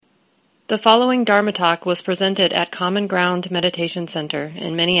The following Dharma talk was presented at Common Ground Meditation Center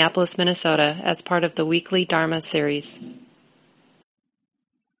in Minneapolis, Minnesota, as part of the weekly Dharma series.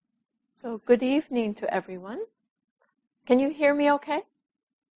 So, good evening to everyone. Can you hear me okay?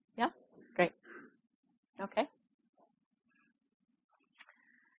 Yeah? Great. Okay.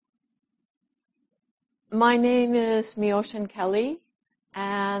 My name is Myoshin Kelley,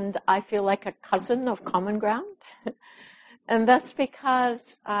 and I feel like a cousin of Common Ground. And that's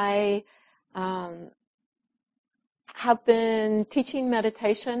because I have been teaching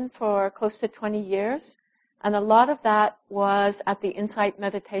meditation for close to 20 years. And a lot of that was at the Insight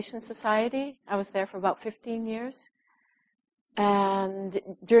Meditation Society. I was there for about 15 years. And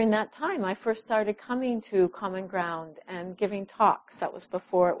during that time, I first started coming to Common Ground and giving talks. That was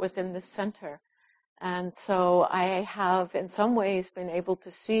before it was in this center. And so I have, in some ways, been able to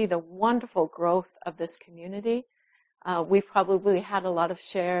see the wonderful growth of this community. We've probably had a lot of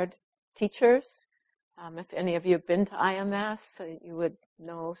shared teachers. If any of you have been to IMS, you would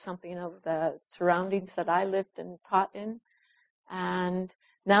know something of the surroundings that I lived and taught in. And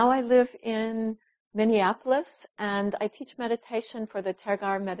now I live in Minneapolis, and I teach meditation for the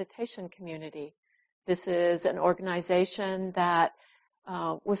Tergar Meditation Community. This is an organization that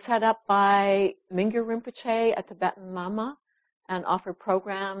was set up by Mingyur Rinpoche, a Tibetan Lama, and offered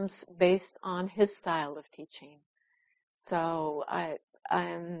programs based on his style of teaching. So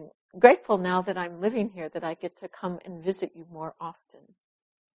I'm grateful now that I'm living here that I get to come and visit you more often.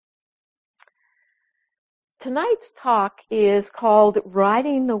 Tonight's talk is called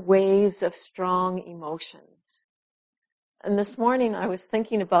Riding the Waves of Strong Emotions. And this morning I was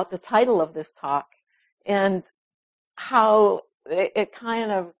thinking about the title of this talk and how it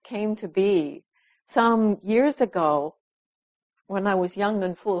kind of came to be. Some years ago, when I was young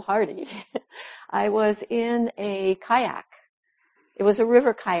and foolhardy, I was in a kayak. It was a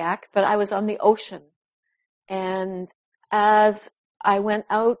river kayak, but I was on the ocean. And as I went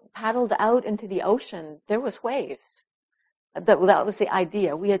out, paddled out into the ocean, there was waves. That was the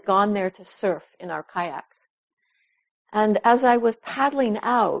idea. We had gone there to surf in our kayaks. And as I was paddling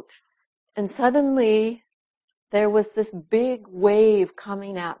out, and suddenly there was this big wave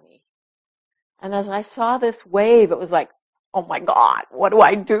coming at me. And as I saw this wave, it was like, oh my God, what do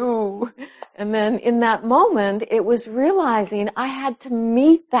I do? And then in that moment, it was realizing I had to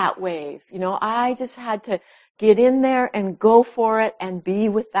meet that wave. You know, I just had to get in there and go for it and be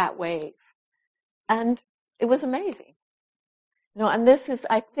with that wave. And it was amazing. You know, and this is,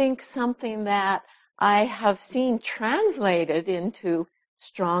 I think, something that I have seen translated into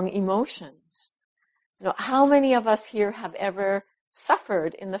strong emotions. You know, how many of us here have ever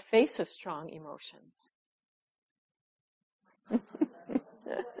suffered in the face of strong emotions?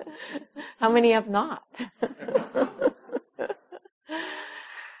 How many have not?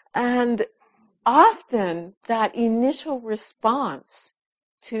 And often that initial response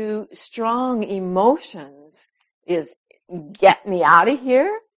to strong emotions is, get me out of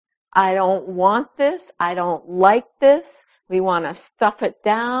here. I don't want this. I don't like this. We want to stuff it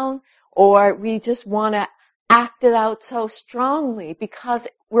down, or we just want to act it out so strongly because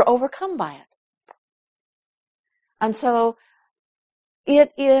we're overcome by it. And so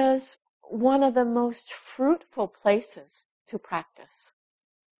it is one of the most fruitful places to practice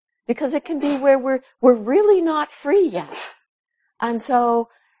because it can be where we're really not free yet. And so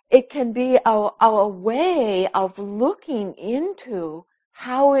it can be a way of looking into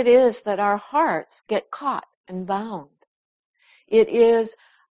how it is that our hearts get caught and bound. It is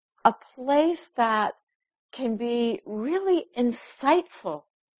a place that can be really insightful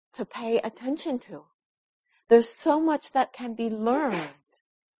to pay attention to. There's so much that can be learned.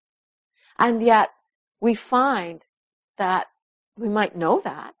 And yet we find that we might know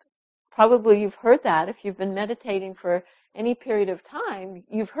that. Probably you've heard that. If you've been meditating for any period of time,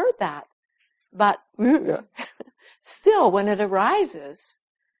 you've heard that. But still, when it arises,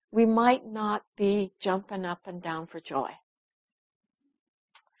 we might not be jumping up and down for joy.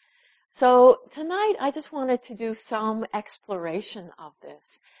 So tonight I just wanted to do some exploration of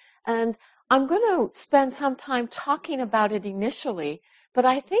this. And I'm going to spend some time talking about it initially, but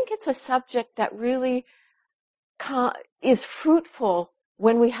I think it's a subject that really is fruitful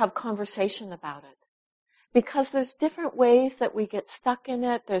when we have conversation about it. Because there's different ways that we get stuck in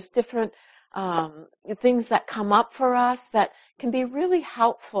it. There's different things that come up for us that can be really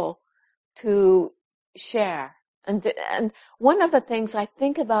helpful to share. And one of the things I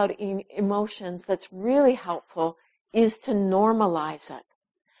think about in emotions that's really helpful is to normalize it.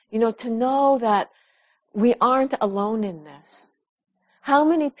 You know, to know that we aren't alone in this. How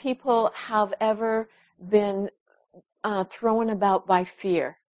many people have ever been thrown about by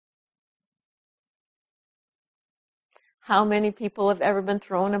fear? How many people have ever been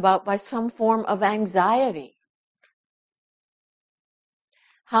thrown about by some form of anxiety?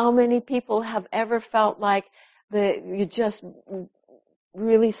 How many people have ever felt like you're just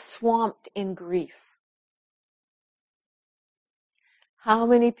really swamped in grief? How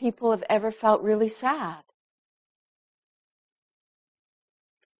many people have ever felt really sad?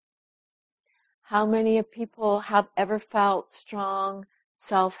 How many people have ever felt strong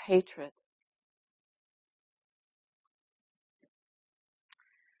self-hatred?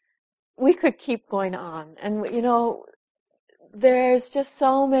 We could keep going on. And, there's just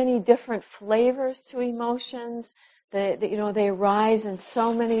so many different flavors to emotions. They arise in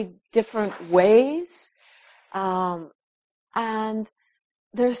so many different ways. And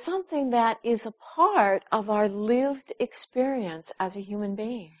there's something that is a part of our lived experience as a human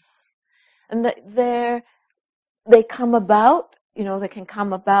being. And they come about, they can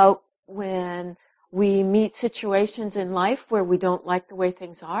come about when we meet situations in life where we don't like the way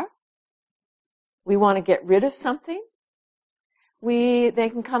things are. We want to get rid of something. They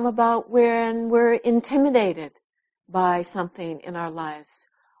can come about when we're intimidated by something in our lives,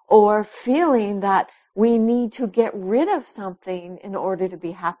 or feeling that we need to get rid of something in order to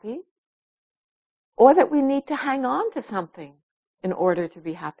be happy, or that we need to hang on to something in order to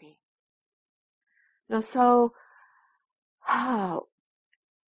be happy. So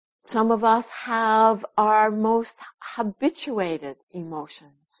some of us have our most habituated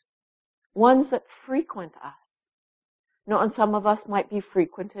emotions, ones that frequent us. And some of us might be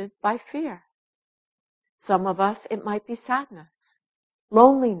frequented by fear. Some of us, it might be sadness,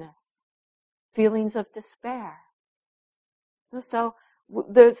 loneliness, feelings of despair. So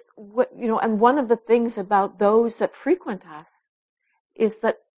there's and one of the things about those that frequent us is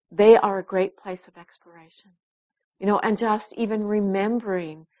that they are a great place of exploration. And just even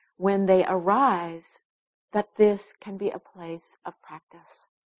remembering when they arise that this can be a place of practice.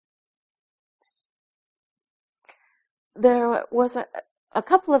 There was a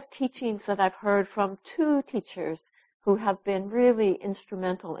couple of teachings that I've heard from two teachers who have been really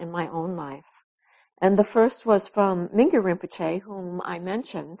instrumental in my own life. And the first was from Mingyur Rinpoche, whom I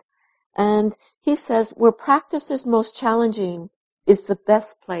mentioned. And he says, where practice is most challenging is the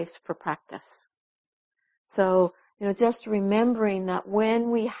best place for practice. So, just remembering that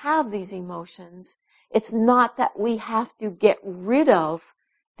when we have these emotions, it's not that we have to get rid of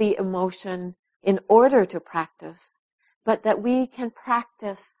the emotion in order to practice, but that we can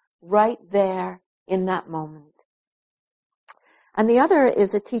practice right there in that moment. And the other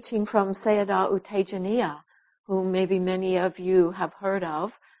is a teaching from Sayadaw U Tejaniya, whom maybe many of you have heard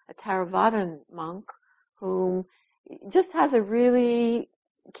of, a Theravadan monk, who just has a really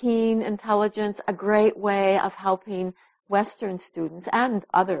keen intelligence, a great way of helping Western students and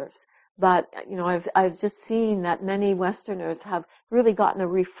others. But, I've just seen that many Westerners have really gotten a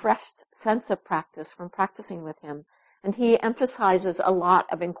refreshed sense of practice from practicing with him. And he emphasizes a lot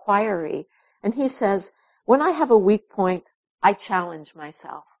of inquiry. And he says, when I have a weak point, I challenge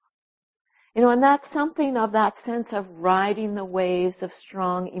myself. And that's something of that sense of riding the waves of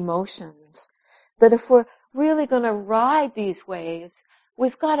strong emotions. That if we're really going to ride these waves,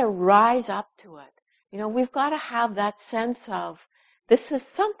 we've got to rise up to it. We've got to have that sense of, this is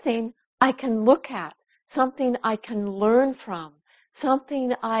something I can look at, something I can learn from,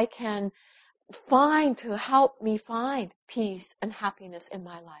 something I can find to help me find peace and happiness in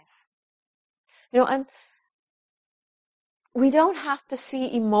my life. And we don't have to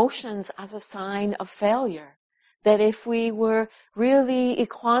see emotions as a sign of failure. That if we were really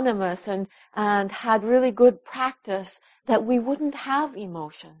equanimous and had really good practice, that we wouldn't have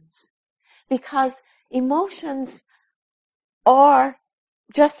emotions. Because emotions are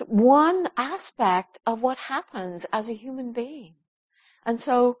just one aspect of what happens as a human being. And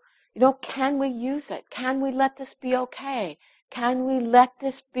so, can we use it? Can we let this be okay? Can we let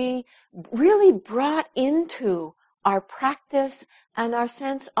this be really brought into our practice and our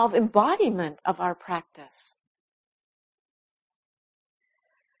sense of embodiment of our practice?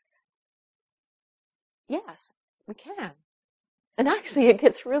 Yes, we can. And actually it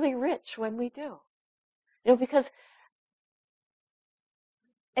gets really rich when we do. Because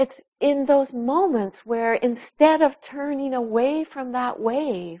it's in those moments where instead of turning away from that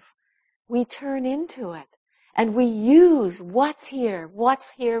wave, we turn into it. And we use what's here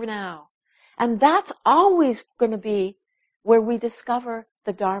now. And that's always going to be where we discover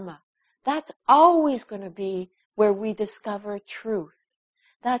the Dharma. That's always going to be where we discover truth.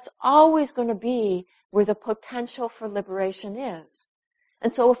 That's always going to be where the potential for liberation is.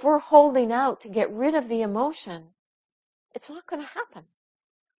 And so if we're holding out to get rid of the emotion, it's not going to happen.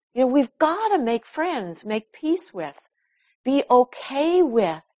 We've got to make friends, make peace with Be okay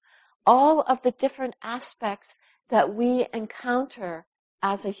with all of the different aspects that we encounter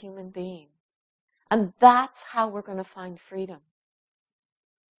as a human being. And that's how we're going to find freedom.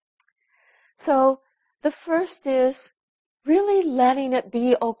 So the first is really letting it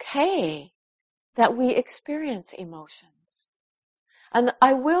be okay that we experience emotions. And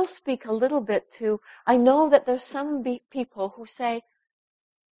I will speak a little bit to, I know that there's some people who say,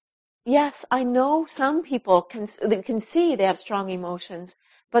 yes, I know some people can see they have strong emotions,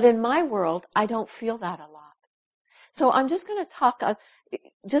 but in my world, I don't feel that a lot. So I'm just going to talk,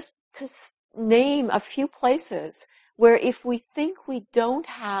 just to name a few places where if we think we don't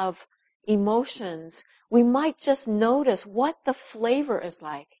have emotions, we might just notice what the flavor is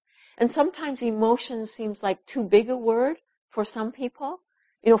like. And sometimes emotion seems like too big a word for some people.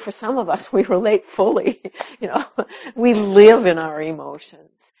 You know, for some of us, we relate fully. You know, we live in our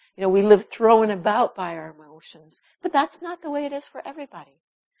emotions. You know, we live thrown about by our emotions. But that's not the way it is for everybody.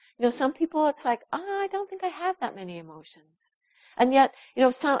 You know, some people it's like, I don't think I have that many emotions. And yet, you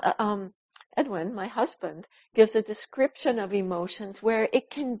know, Edwin, my husband, gives a description of emotions where it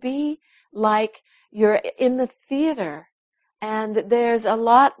can be like you're in the theater and there's a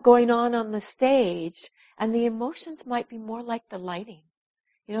lot going on the stage, and the emotions might be more like the lighting.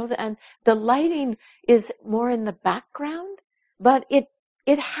 You know, and the lighting is more in the background, but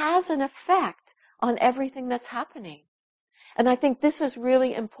it has an effect on everything that's happening. And I think this is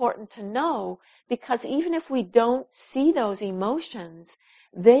really important to know, because even if we don't see those emotions,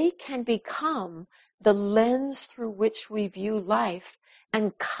 they can become the lens through which we view life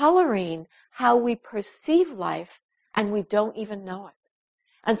and coloring how we perceive life, and we don't even know it.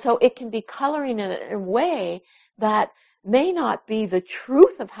 And so it can be coloring in a way that may not be the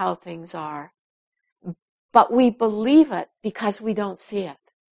truth of how things are, but we believe it because we don't see it.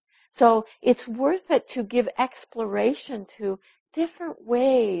 So it's worth it to give exploration to different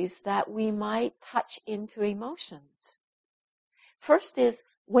ways that we might touch into emotions. First is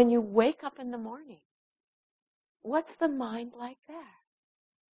when you wake up in the morning. What's the mind like there?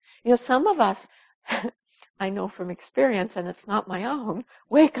 You know, some of us, I know from experience, and it's not my own,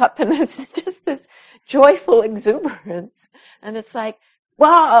 wake up and there's just this joyful exuberance. And it's like,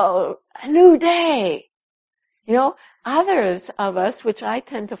 wow, a new day. You know, others of us, which I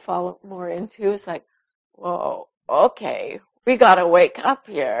tend to fall more into, is like, whoa, okay, we gotta wake up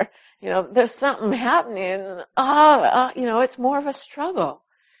here. You know, there's something happening. You know, it's more of a struggle.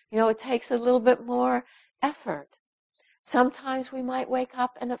 You know, it takes a little bit more effort. Sometimes we might wake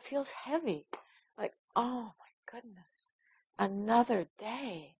up and it feels heavy. Like, oh my goodness, another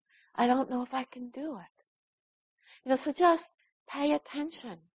day. I don't know if I can do it. You know, so just pay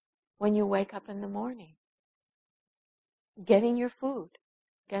attention when you wake up in the morning. Getting your food,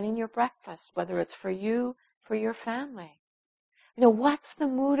 getting your breakfast, whether it's for you, for your family. You know, what's the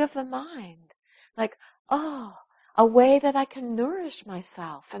mood of the mind? Like, oh, a way that I can nourish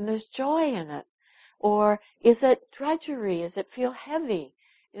myself and there's joy in it. Or is it drudgery? Does it feel heavy?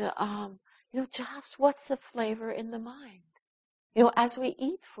 You know, just what's the flavor in the mind? You know, as we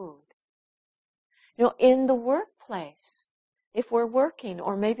eat food. You know, in the workplace, if we're working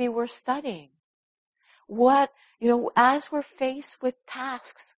or maybe we're studying. What, you know, as we're faced with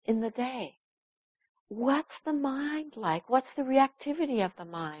tasks in the day, what's the mind like? What's the reactivity of the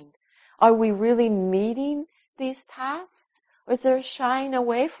mind? Are we really meeting these tasks? Or is there a shying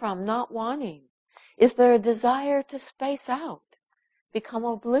away from, not wanting? Is there a desire to space out, become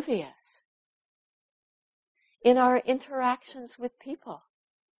oblivious? In our interactions with people,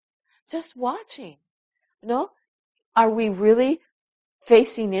 just watching, you know, are we really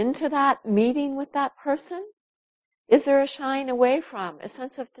facing into that meeting with that person? Is there a shying away from, a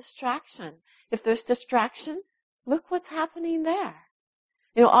sense of distraction? If there's distraction, look what's happening there.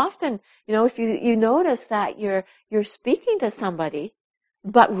 You know, often, you know, if you notice that you're speaking to somebody,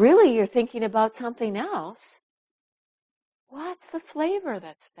 but really you're thinking about something else, what's the flavor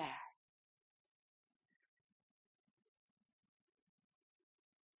that's there?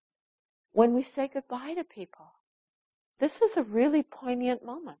 When we say goodbye to people, this is a really poignant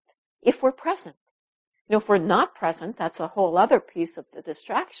moment, if we're present. You know, if we're not present, that's a whole other piece of the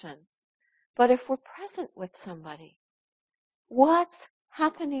distraction. But if we're present with somebody, what's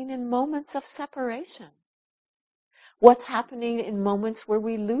happening in moments of separation? What's happening in moments where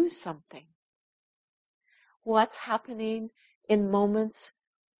we lose something? What's happening in moments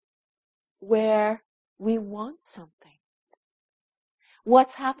where we want something?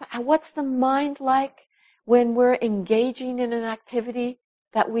 What's the mind like when we're engaging in an activity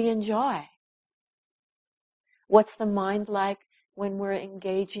that we enjoy? What's the mind like when we're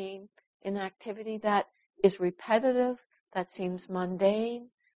engaging in an activity that is repetitive that seems mundane,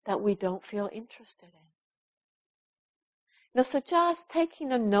 that we don't feel interested in. So just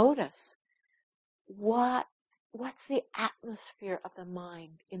taking a notice, what's the atmosphere of the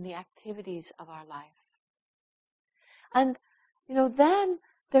mind in the activities of our life? And, then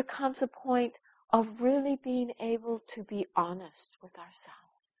there comes a point of really being able to be honest with ourselves.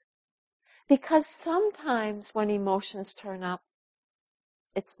 Because sometimes when emotions turn up,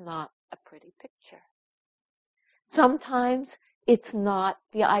 it's not a pretty picture. Sometimes it's not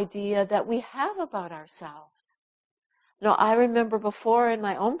the idea that we have about ourselves. I remember before in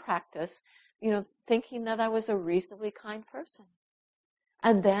my own practice, thinking that I was a reasonably kind person.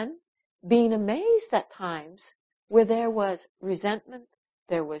 And then being amazed at times where there was resentment,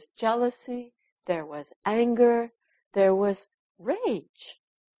 there was jealousy, there was anger, there was rage.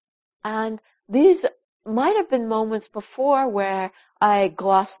 And these might have been moments before where I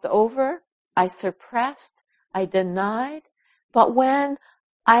glossed over, I suppressed, I denied. But when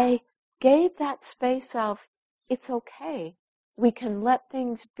I gave that space of, it's okay, we can let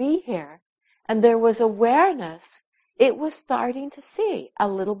things be here, and there was awareness, it was starting to see a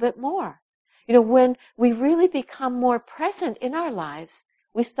little bit more. When we really become more present in our lives,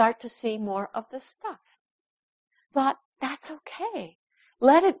 we start to see more of the stuff. But that's okay.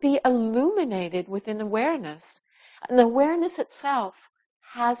 Let it be illuminated within awareness. And awareness itself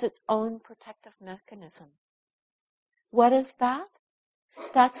has its own protective mechanism. What is that?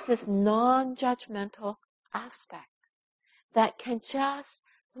 That's this non-judgmental aspect that can just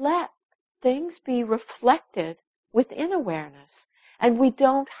let things be reflected within awareness. And we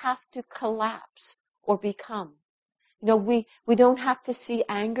don't have to collapse or become. We don't have to see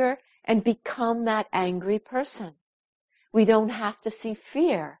anger and become that angry person. We don't have to see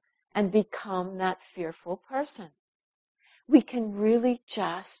fear and become that fearful person. We can really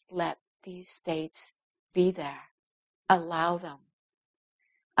just let these states be there. Allow them.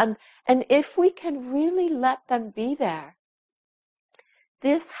 And if we can really let them be there,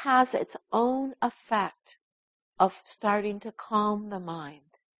 this has its own effect of starting to calm the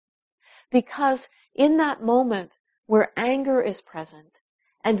mind. Because in that moment where anger is present,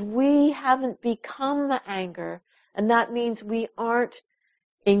 and we haven't become the anger, and that means we aren't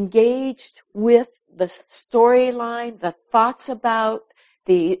engaged with the storyline, the thoughts about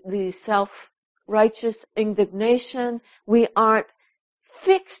the self-righteous indignation, we aren't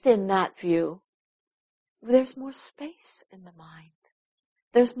fixed in that view, there's more space in the mind.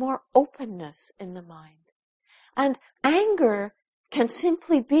 There's more openness in the mind. And anger can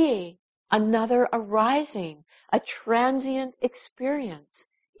simply be another arising, a transient experience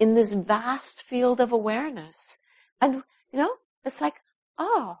in this vast field of awareness. And, it's like,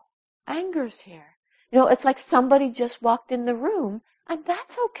 oh, anger's here. It's like somebody just walked in the room, and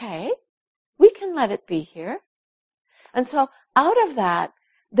that's okay. We can let it be here. And so out of that,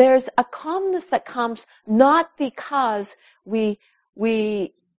 there's a calmness that comes not because we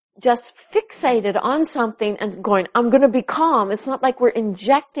just fixated on something and going, I'm going to be calm. It's not like we're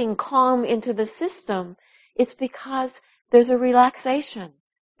injecting calm into the system. It's because there's a relaxation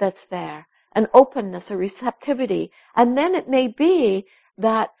that's there, an openness, a receptivity. And then it may be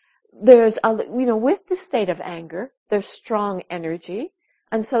that there's with the state of anger, there's strong energy.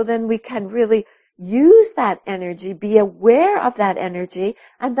 And so then we can really use that energy, be aware of that energy,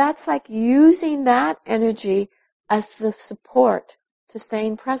 and that's like using that energy as the support to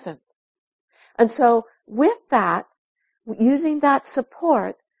staying present. And so with that, using that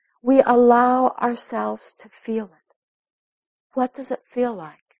support, we allow ourselves to feel it. What does it feel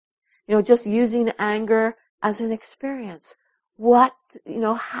like? Just using anger as an experience.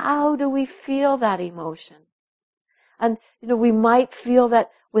 How do we feel that emotion? And, we might feel that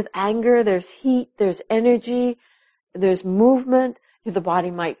with anger, there's heat, there's energy, there's movement, the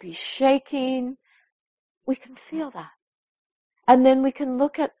body might be shaking. We can feel that. And then we can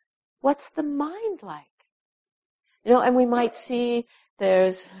look at what's the mind like. And we might see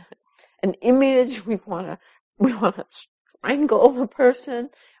there's an image, we want to strangle the person.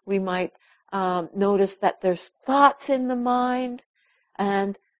 We might notice that there's thoughts in the mind,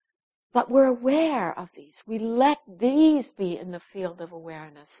 but we're aware of these. We let these be in the field of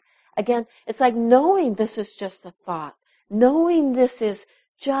awareness. Again, it's like knowing this is just a thought, knowing this is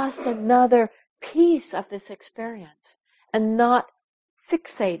just another piece of this experience, and not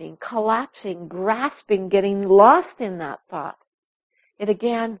fixating, collapsing, grasping, getting lost in that thought. It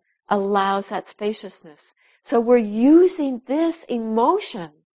again allows that spaciousness. So we're using this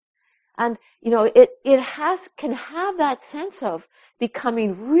emotion, and it can have that sense of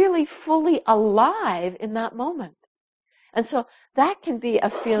becoming really fully alive in that moment. And so that can be a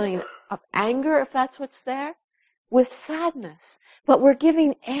feeling of anger if that's what's there. with sadness, but we're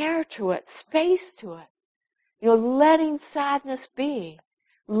giving air to it, space to it. Letting sadness be,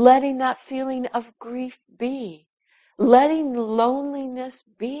 letting that feeling of grief be, letting loneliness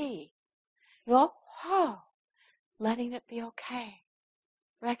be. Letting it be okay,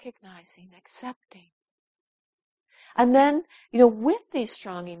 recognizing, accepting. And then, with these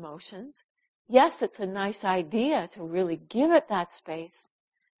strong emotions, yes, it's a nice idea to really give it that space,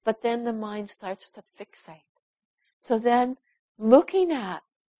 but then the mind starts to fixate. So then, looking at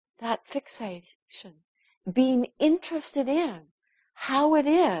that fixation, being interested in how it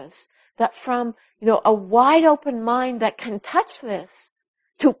is that from, a wide open mind that can touch this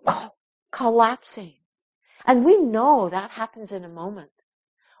to collapsing. And we know that happens in a moment.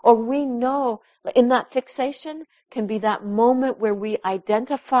 Or we know in that fixation can be that moment where we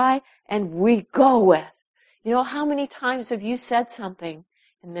identify and we go with. How many times have you said something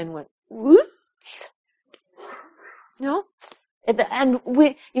and then went, whoops? And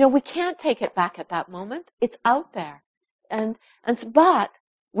we can't take it back at that moment. It's out there. But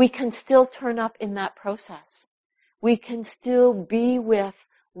we can still turn up in that process. We can still be with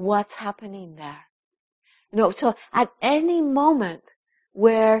what's happening there. So at any moment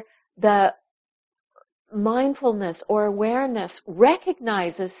where the mindfulness or awareness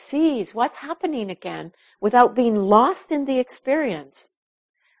recognizes, sees what's happening again without being lost in the experience,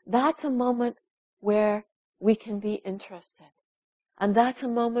 that's a moment where we can be interested. And that's a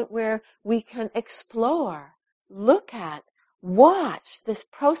moment where we can explore, look at, watch this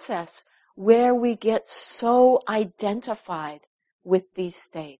process where we get so identified with these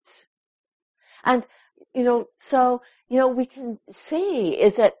states. And, we can see,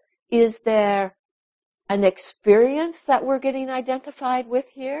 is there an experience that we're getting identified with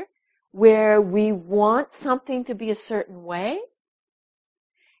here where we want something to be a certain way?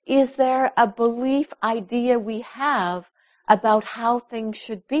 Is there a belief idea we have about how things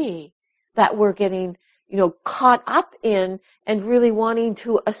should be that we're getting, caught up in and really wanting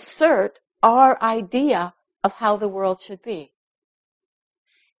to assert our idea of how the world should be?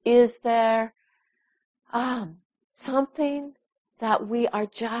 Is there something that we are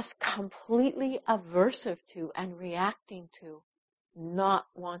just completely aversive to and reacting to, not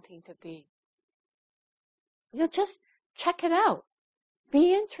wanting to be? Just check it out.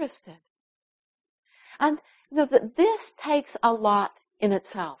 Be interested. And this takes a lot in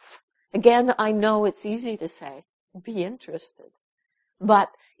itself. Again, I know it's easy to say, be interested.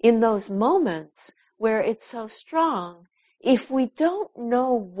 But in those moments where it's so strong, if we don't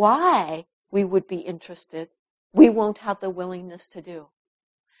know why we would be interested, we won't have the willingness to do.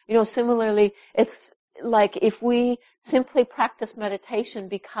 Similarly, it's like if we simply practice meditation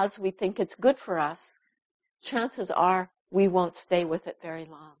because we think it's good for us, chances are we won't stay with it very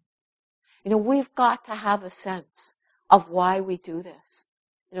long. We've got to have a sense of why we do this.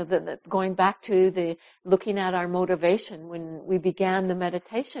 Going back to the looking at our motivation when we began the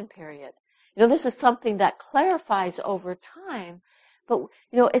meditation period. This is something that clarifies over time, but,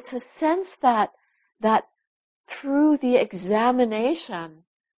 it's a sense that through the examination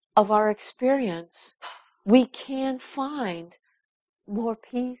of our experience, we can find more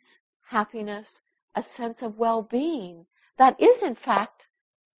peace, happiness, a sense of well-being that is, in fact,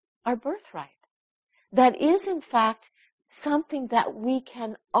 our birthright. That is, in fact, something that we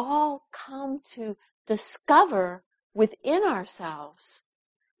can all come to discover within ourselves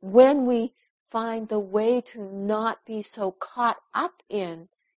when we find the way to not be so caught up in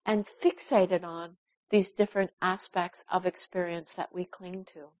and fixated on these different aspects of experience that we cling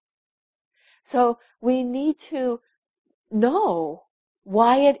to. So we need to know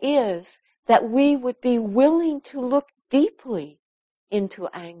why it is that we would be willing to look deeply into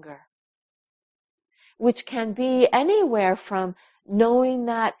anger, which can be anywhere from knowing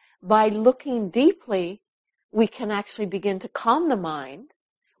that by looking deeply, we can actually begin to calm the mind,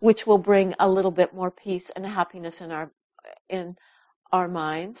 which will bring a little bit more peace and happiness in our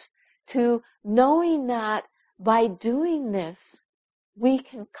minds, to knowing that by doing this, we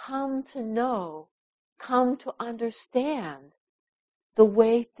can come to know, come to understand the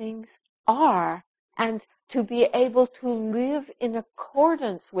way things are, and to be able to live in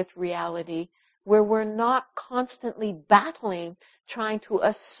accordance with reality, where we're not constantly battling, trying to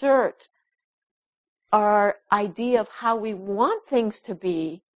assert our idea of how we want things to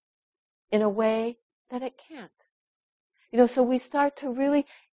be in a way that it can't. So we start to really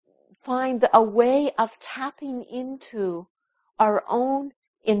find a way of tapping into our own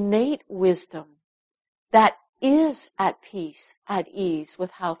innate wisdom that is at peace, at ease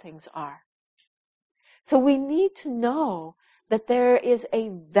with how things are. So we need to know that there is a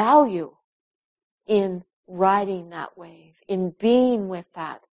value in riding that wave, in being with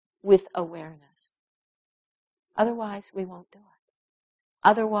that, with awareness. Otherwise, we won't do it.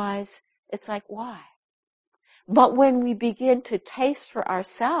 Otherwise, it's like, why? But when we begin to taste for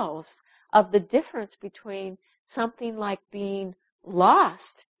ourselves of the difference between something like being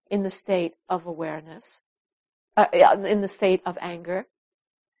lost in the state of awareness, in the state of anger,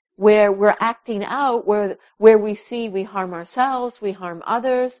 where we're acting out, where we see we harm ourselves, we harm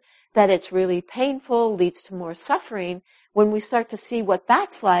others, that it's really painful, leads to more suffering, when we start to see what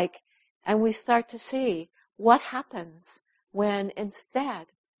that's like, and we start to see what happens when instead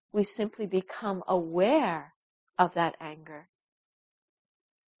we simply become aware of that anger.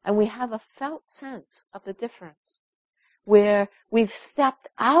 And we have a felt sense of the difference, where we've stepped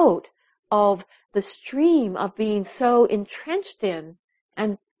out of the stream of being so entrenched in,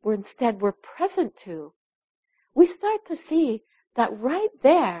 and we're present to. We start to see that right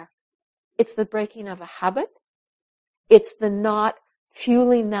there, it's the breaking of a habit, it's the not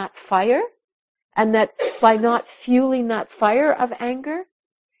fueling that fire, and that by not fueling that fire of anger,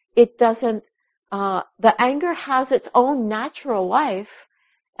 it doesn't, the anger has its own natural life,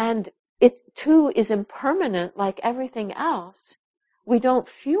 and it too is impermanent like everything else. We don't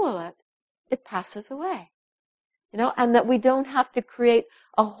fuel it, it passes away. And that we don't have to create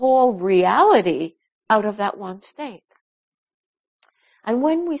a whole reality out of that one state. And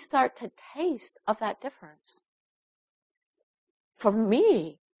when we start to taste of that difference, for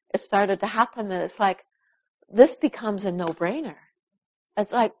me, it started to happen that it's like, this becomes a no-brainer.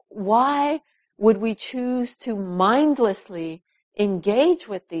 It's like, why would we choose to mindlessly engage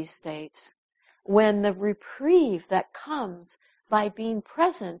with these states when the reprieve that comes by being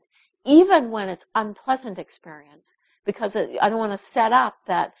present, even when it's unpleasant experience, because I don't want to set up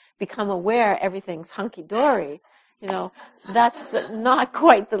that become aware everything's hunky-dory. That's not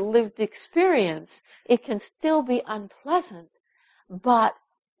quite the lived experience. It can still be unpleasant, but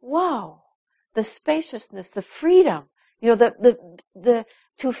whoa, the spaciousness, the freedom,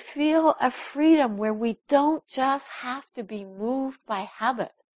 to feel a freedom where we don't just have to be moved by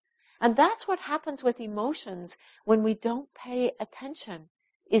habit. And that's what happens with emotions when we don't pay attention,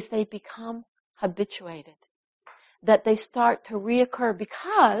 is they become habituated. That they start to reoccur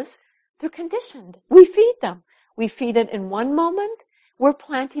because they're conditioned. We feed them. We feed it in one moment. We're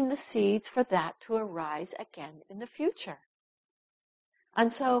planting the seeds for that to arise again in the future.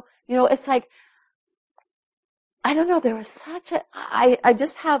 And so, it's like, I don't know, there was I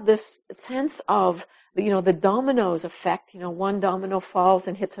just have this sense of, the dominoes effect, one domino falls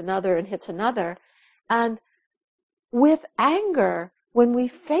and hits another and hits another. And with anger, when we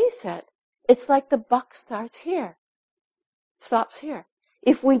face it, it's like the buck starts here, stops here.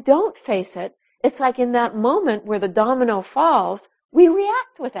 If we don't face it, it's like in that moment where the domino falls, we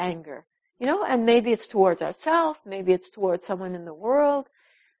react with anger, and maybe it's towards ourselves, maybe it's towards someone in the world,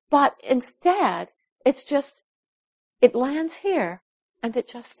 but instead, it's just, it lands here, and it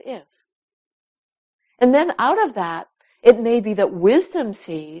just is. And then out of that, it may be that wisdom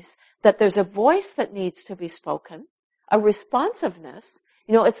sees that there's a voice that needs to be spoken, a responsiveness.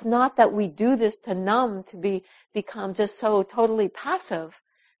 It's not that we do this to numb, to become just so totally passive,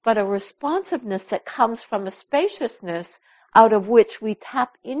 but a responsiveness that comes from a spaciousness out of which we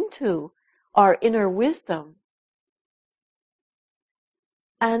tap into our inner wisdom.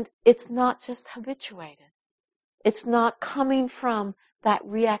 And it's not just habituated. It's not coming from that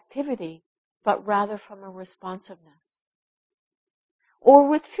reactivity, but rather from a responsiveness. Or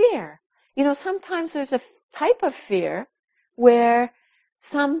with fear. Sometimes there's a type of fear where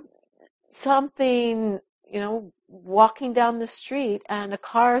something, walking down the street and a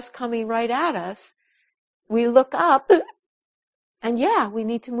car's coming right at us, we look up and we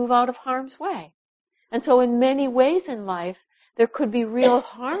need to move out of harm's way. And so in many ways in life, there could be real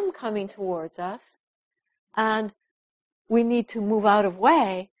harm coming towards us, and we need to move out of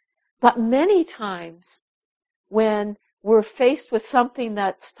way. But many times when we're faced with something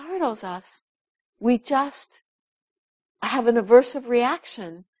that startles us, we just have an aversive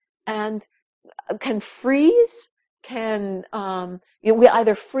reaction and can freeze, we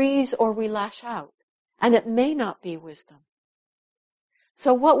either freeze or we lash out. And it may not be wisdom.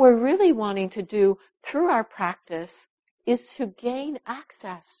 So what we're really wanting to do through our practice is to gain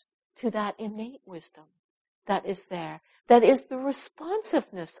access to that innate wisdom that is there. That is the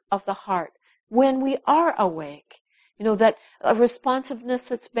responsiveness of the heart when we are awake. That a responsiveness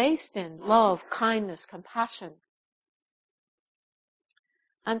that's based in love, kindness, compassion.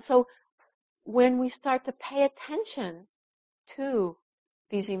 And so when we start to pay attention to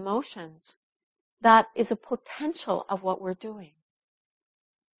these emotions, that is a potential of what we're doing.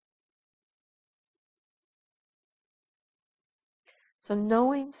 So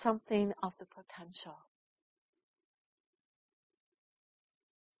knowing something of the potential.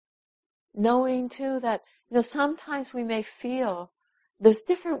 Knowing too that, sometimes we may feel there's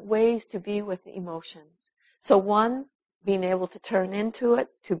different ways to be with emotions. So one, being able to turn into it,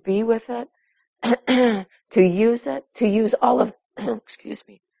 to be with it, to use all of, excuse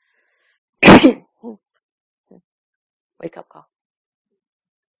me, wake up call.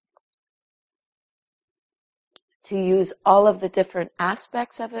 To use all of the different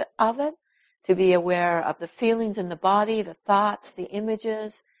aspects of it, to be aware of the feelings in the body, the thoughts, the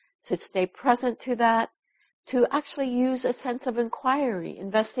images, to stay present to that, to actually use a sense of inquiry,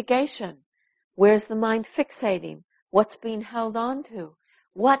 investigation. Where's the mind fixating? What's being held on to?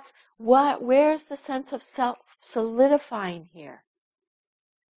 Where's the sense of self solidifying here?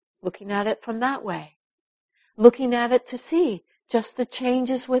 Looking at it from that way. Looking at it to see just the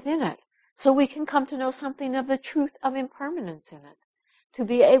changes within it. So we can come to know something of the truth of impermanence in it. To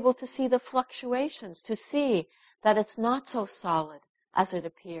be able to see the fluctuations, to see that it's not so solid as it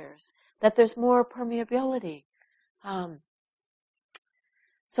appears, that there's more permeability.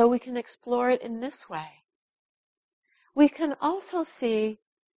 So we can explore it in this way. We can also see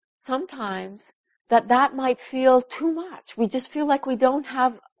sometimes that might feel too much. We just feel like we don't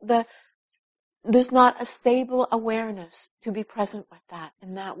have there's not a stable awareness to be present with that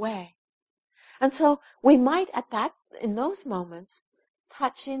in that way. And so we might in those moments,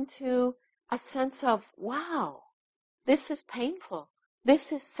 touch into a sense of, wow, this is painful.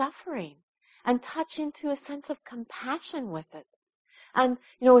 This is suffering. And touch into a sense of compassion with it. And,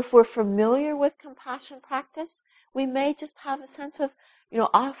 if we're familiar with compassion practice, we may just have a sense of,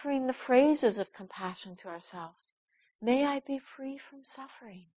 offering the phrases of compassion to ourselves. May I be free from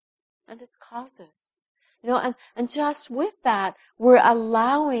suffering and its causes. And just with that, we're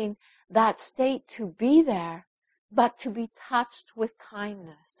allowing that state to be there, but to be touched with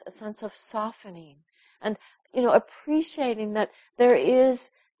kindness, a sense of softening, and, appreciating that there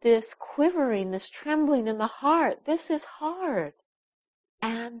is this quivering, this trembling in the heart. This is hard,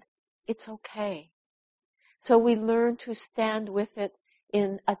 and it's okay. So we learn to stand with it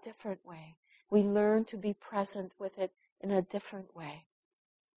in a different way. We learn to be present with it in a different way.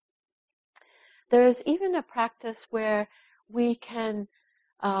 There is even a practice where we can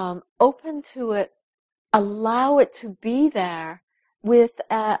open to it, allow it to be there with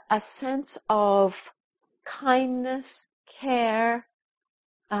a sense of kindness, care,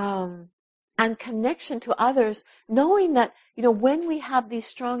 and connection to others, knowing that, when we have these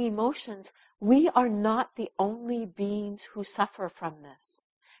strong emotions, we are not the only beings who suffer from this.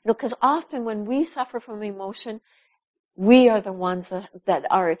 Because often when we suffer from emotion, we are the ones that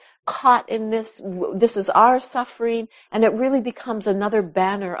are caught in this. This is our suffering, and it really becomes another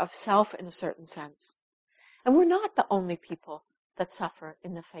banner of self in a certain sense. And we're not the only people that suffer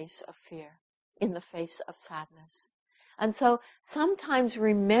in the face of fear, in the face of sadness. And so sometimes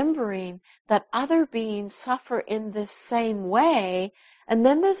remembering that other beings suffer in this same way, and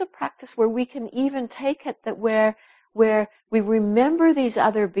then there's a practice where we can even take it that where we remember these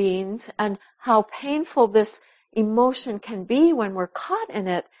other beings and how painful this emotion can be when we're caught in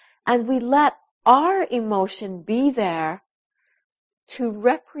it, and we let our emotion be there to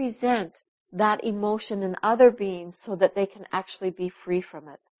represent that emotion in other beings so that they can actually be free from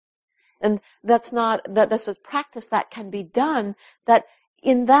it. And that's a practice that can be done, that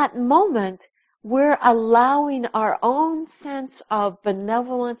in that moment we're allowing our own sense of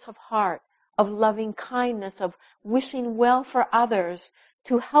benevolence of heart, of loving kindness, of wishing well for others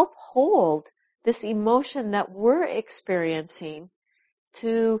to help hold this emotion that we're experiencing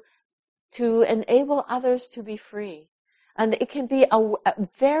to enable others to be free. And it can be a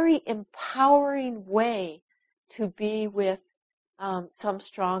very empowering way to be with some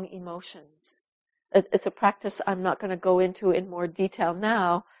strong emotions. It's a practice I'm not going to go into in more detail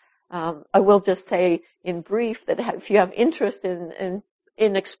now. I will just say in brief that if you have interest in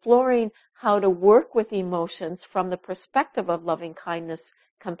exploring how to work with emotions from the perspective of loving kindness,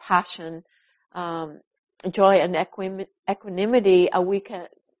 compassion, joy, and equanimity, a weekend,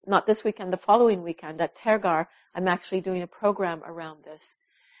 not this weekend, the following weekend at Tergar, I'm actually doing a program around this.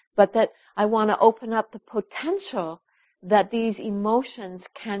 But that I want to open up the potential that these emotions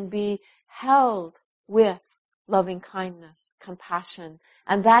can be held with loving kindness, compassion,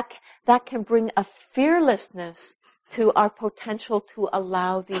 and that can bring a fearlessness to our potential to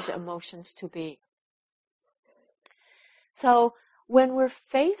allow these emotions to be. So when we're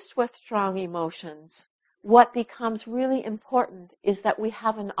faced with strong emotions, what becomes really important is that we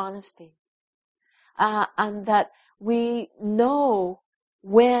have an honesty, and that we know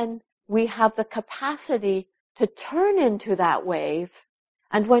when we have the capacity to turn into that wave,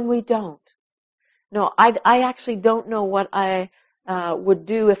 and when we don't. No, I actually don't know what I would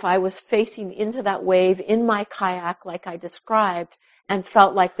do if I was facing into that wave in my kayak like I described and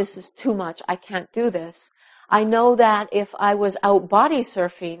felt like this is too much, I can't do this. I know that if I was out body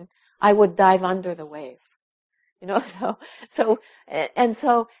surfing, I would dive under the wave. So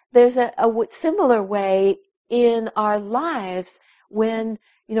there's a similar way in our lives when,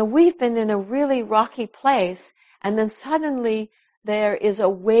 we've been in a really rocky place and then suddenly there is a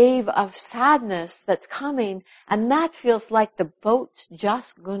wave of sadness that's coming and that feels like the boat's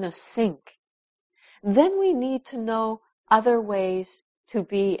just gonna sink. Then we need to know other ways to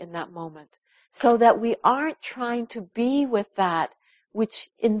be in that moment so that we aren't trying to be with that which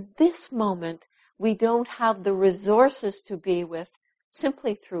in this moment we don't have the resources to be with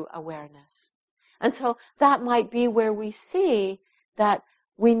simply through awareness. And so that might be where we see that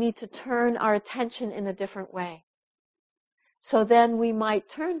we need to turn our attention in a different way. So then we might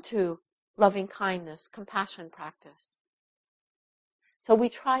turn to loving kindness, compassion practice. So we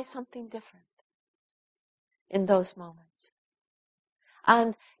try something different in those moments.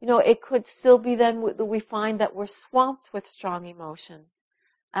 And, it could still be then that we find that we're swamped with strong emotion.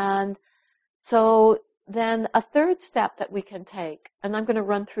 And so then a third step that we can take, and I'm going to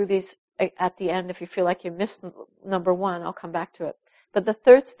run through these at the end. If you feel like you missed number one, I'll come back to it. But the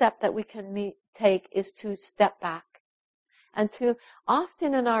third step that we can take is to step back. And to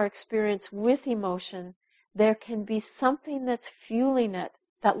often in our experience with emotion, there can be something that's fueling it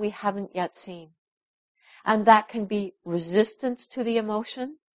that we haven't yet seen. And that can be resistance to the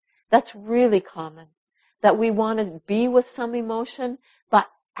emotion. That's really common. That we want to be with some emotion, but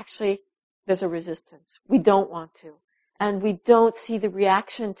actually there's a resistance. We don't want to. And we don't see the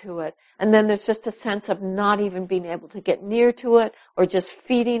reaction to it. And then there's just a sense of not even being able to get near to it or just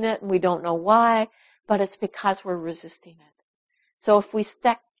feeding it and we don't know why, but it's because we're resisting it. So if we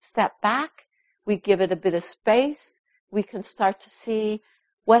step back, we give it a bit of space, we can start to see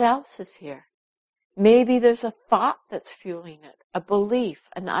what else is here. Maybe there's a thought that's fueling it, a belief,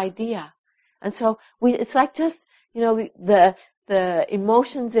 an idea. And so it's like just, the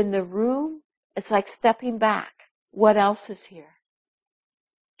emotions in the room, it's like stepping back. What else is here?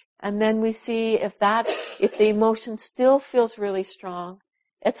 And then we see if the emotion still feels really strong,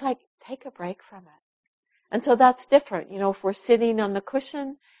 it's like take a break from it. And so that's different. If we're sitting on the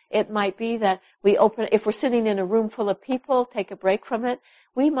cushion, it might be that if we're sitting in a room full of people, take a break from it.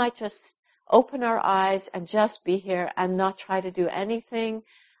 We might just open our eyes and just be here and not try to do anything.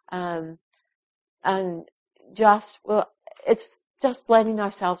 And it's just letting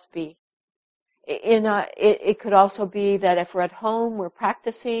ourselves be. It could also be that if we're at home, we're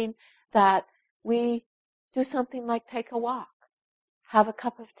practicing, that we do something like take a walk, have a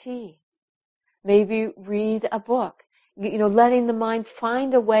cup of tea, maybe read a book, letting the mind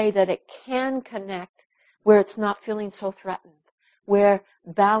find a way that it can connect where it's not feeling so threatened, where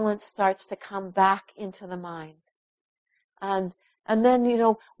balance starts to come back into the mind. And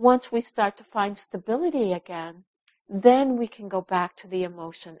then, once we start to find stability again, then we can go back to the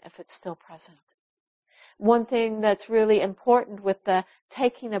emotion if it's still present. One thing that's really important with the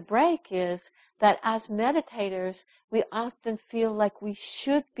taking a break is that as meditators, we often feel like we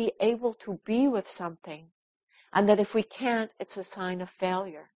should be able to be with something, and that if we can't, it's a sign of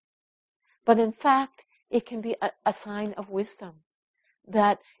failure. But in fact, it can be a sign of wisdom,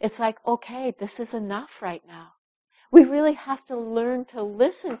 that it's like, okay, this is enough right now. We really have to learn to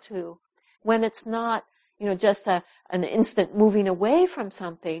listen to when it's not, just an instant moving away from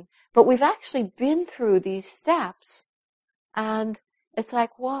something, but we've actually been through these steps, and it's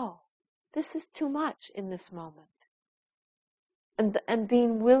like, whoa, this is too much in this moment. And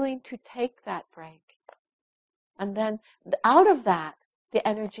being willing to take that break. And then out of that, the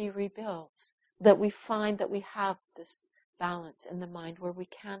energy rebuilds, that we find that we have this balance in the mind where we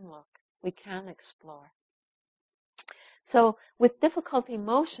can look, we can explore. So with difficult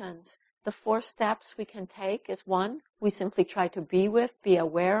emotions, the 4 steps we can take is 1, we simply try to be with, be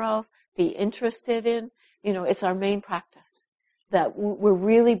aware of, be interested in. It's our main practice. That we're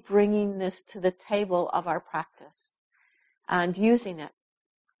really bringing this to the table of our practice and using it.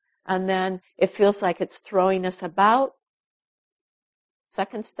 And then it feels like it's throwing us about.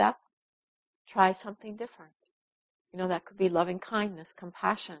 2nd step, try something different. That could be loving kindness,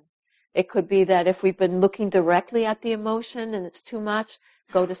 compassion. It could be that if we've been looking directly at the emotion and it's too much,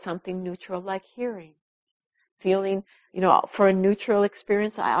 go to something neutral like hearing. Feeling, for a neutral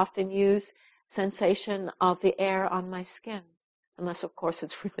experience, I often use sensation of the air on my skin. Unless, of course,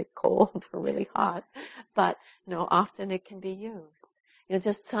 it's really cold or really hot. But, often it can be used.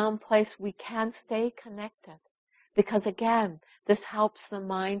 Just some place we can stay connected. Because again, this helps the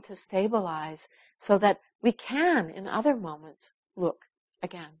mind to stabilize so that we can, in other moments, look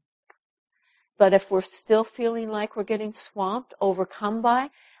again. But if we're still feeling like we're getting swamped, overcome by,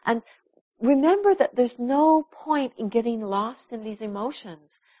 and remember that there's no point in getting lost in these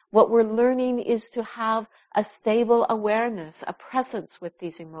emotions. What we're learning is to have a stable awareness, a presence with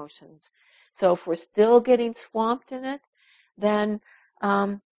these emotions. So if we're still getting swamped in it, then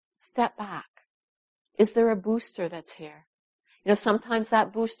step back. Is there a booster that's here? Sometimes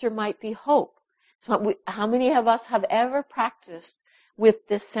that booster might be hope. So how many of us have ever practiced with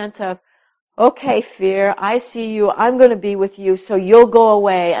this sense of, okay, fear, I see you, I'm going to be with you, so you'll go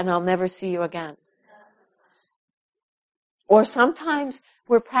away and I'll never see you again. Or sometimes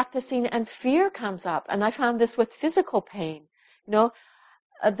we're practicing and fear comes up, and I found this with physical pain,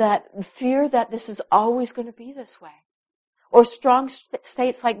 that fear that this is always going to be this way. Or strong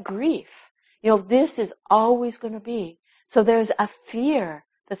states like grief, this is always going to be. So there's a fear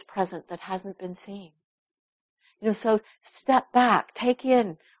that's present that hasn't been seen. So step back, take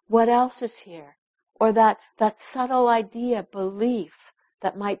in what else is here, or that subtle idea, belief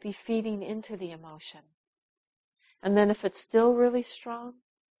that might be feeding into the emotion. And then if it's still really strong,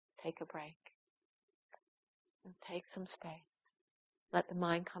 take a break. And take some space. Let the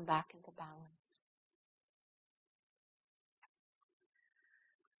mind come back into balance.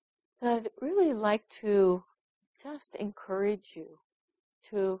 I'd really like to just encourage you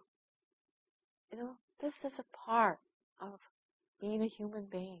to, this is a part of being a human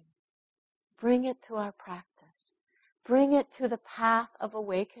being. Bring it to our practice. Bring it to the path of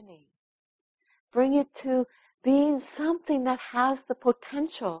awakening. Bring it to being something that has the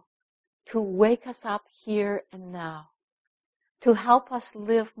potential to wake us up here and now, to help us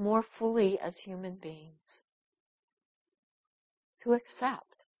live more fully as human beings, to accept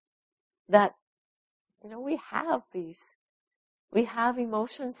that, we have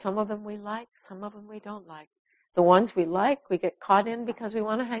emotions, some of them we like, some of them we don't like. The ones we like, we get caught in because we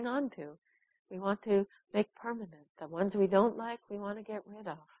want to hang on to. We want to make permanent. The ones we don't like, we want to get rid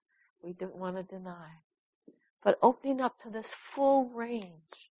of. We don't want to deny. But opening up to this full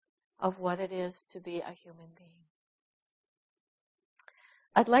range of what it is to be a human being.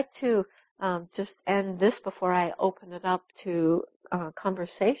 I'd like to just end this before I open it up to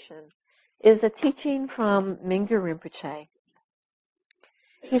conversation, is a teaching from Mingyur Rinpoche.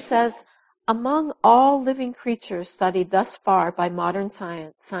 He says, among all living creatures studied thus far by modern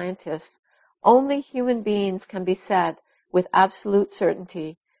scientists, only human beings can be said with absolute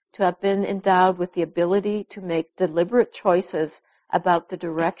certainty to have been endowed with the ability to make deliberate choices about the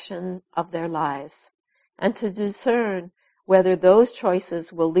direction of their lives, and to discern whether those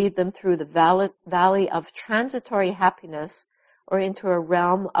choices will lead them through the valley of transitory happiness or into a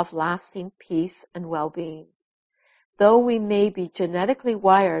realm of lasting peace and well-being. Though we may be genetically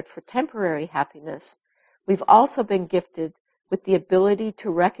wired for temporary happiness, we've also been gifted with the ability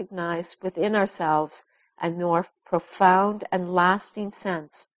to recognize within ourselves a more profound and lasting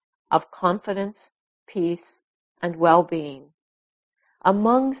sense of confidence, peace, and well-being.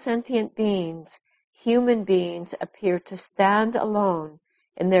 Among sentient beings, human beings appear to stand alone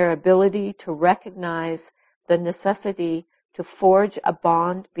in their ability to recognize the necessity to forge a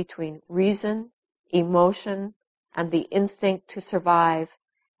bond between reason, emotion, and the instinct to survive,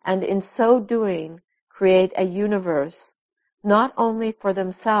 and in so doing create a universe not only for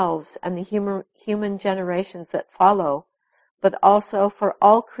themselves and the human generations that follow, but also for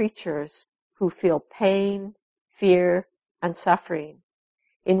all creatures who feel pain, fear, and suffering,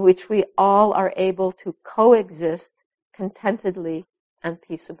 in which we all are able to coexist contentedly and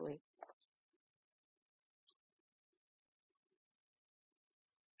peaceably.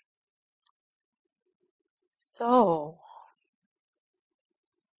 So,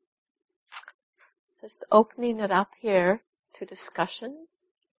 just opening it up here to discussion,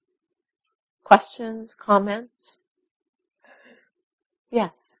 questions, comments.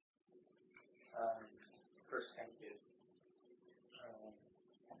 Yes. First, thank you.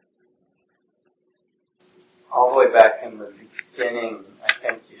 All the way back in the beginning, I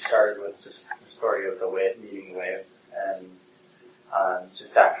think you started with just the story of the wave, meeting the wave, and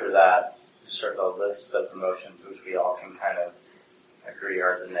just after that, sort of a list of emotions which we all can kind of agree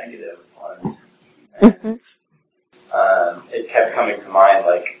are the negative ones. And it kept coming to mind,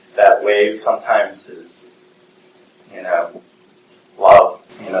 like, that wave sometimes is, love,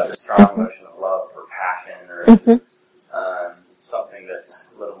 the strong emotion of love or passion or something that's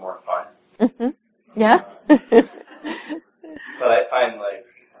a little more fun. Yeah. But I find, like,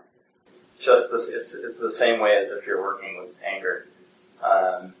 just this, it's the same way as if you're working with anger.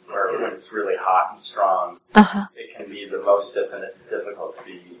 when it's really hot and strong, it can be the most difficult to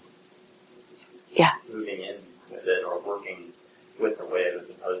be moving in with it or working with the wave as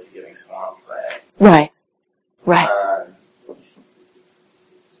opposed to getting swamped by it. Right.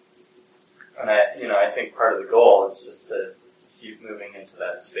 And I think part of the goal is just to keep moving into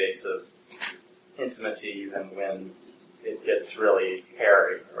that space of intimacy even when it gets really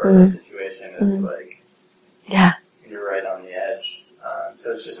hairy or the situation is you're right on the edge. So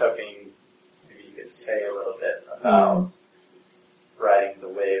I was just hoping maybe you could say a little bit about riding the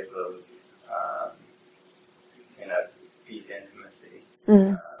wave of deep intimacy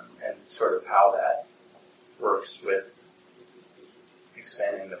and sort of how that works with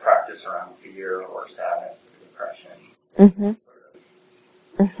expanding the practice around fear or sadness or depression. Sort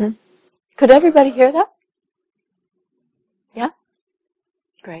of. Could everybody hear that? Yeah?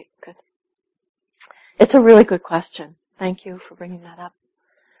 Great, good. It's a really good question. Thank you for bringing that up.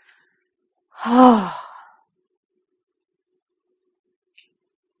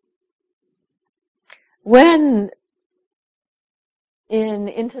 When in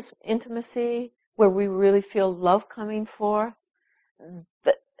intimacy, where we really feel love coming forth,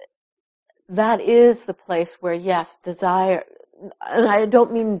 that is the place where, yes, desire, and I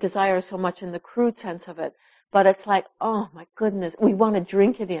don't mean desire so much in the crude sense of it, but it's like, oh my goodness, we want to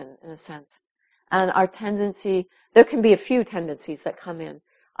drink it in a sense. And our tendency, there can be a few tendencies that come in,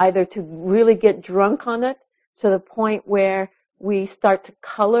 either to really get drunk on it to the point where we start to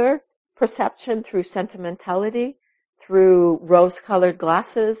color perception through sentimentality, through rose-colored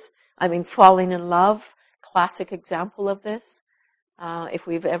glasses. I mean, falling in love, classic example of this. If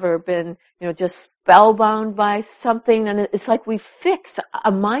we've ever been, just spellbound by something, and it's like we fix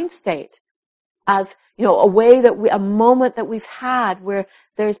a mind state as, a moment that we've had where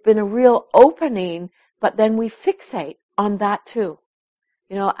there's been a real opening, but then we fixate on that too.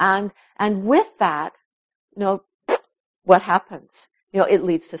 And with that, what happens? It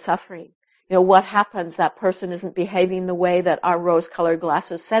leads to suffering. What happens? That person isn't behaving the way that our rose-colored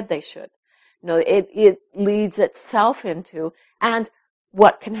glasses said they should. It leads itself into, and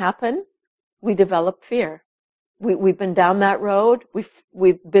what can happen? We develop fear. We've been down that road.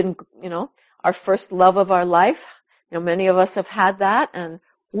 We've been, our first love of our life. Many of us have had that, and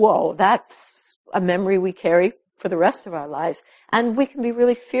whoa, that's a memory we carry for the rest of our lives. And we can be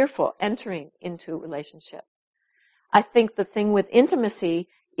really fearful entering into relationship. I think the thing with intimacy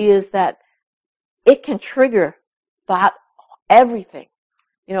is that it can trigger that everything.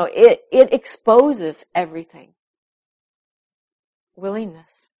 It exposes everything.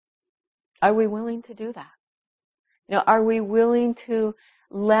 Willingness. Are we willing to do that? Are we willing to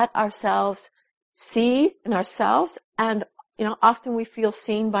let ourselves see in ourselves, and often we feel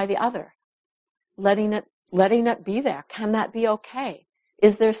seen by the other. Letting it be there. Can that be okay?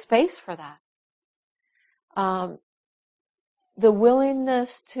 Is there space for that? The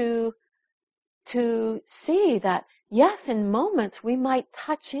willingness to see that, yes, in moments we might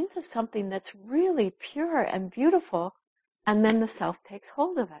touch into something that's really pure and beautiful, and then the self takes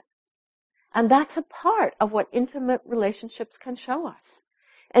hold of it. And that's a part of what intimate relationships can show us.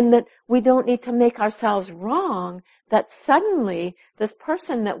 And that we don't need to make ourselves wrong, that suddenly this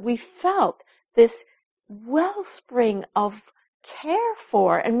person that we felt this wellspring of care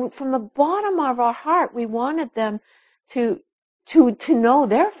for, and from the bottom of our heart we wanted them to know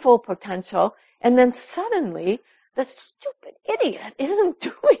their full potential, and then suddenly the stupid idiot isn't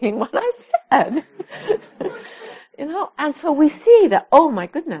doing what I said. And so we see that, oh my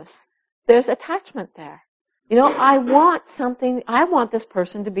goodness, there's attachment there. I want this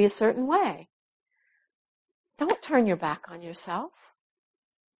person to be a certain way. Don't turn your back on yourself.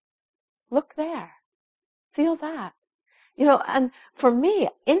 Look there. Feel that. And for me,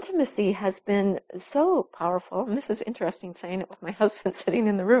 intimacy has been so powerful, and this is interesting saying it with my husband sitting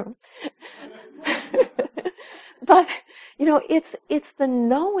in the room. But, it's the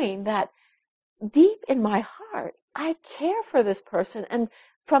knowing that deep in my heart, I care for this person, and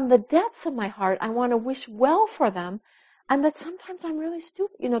from the depths of my heart, I want to wish well for them, and that sometimes I'm really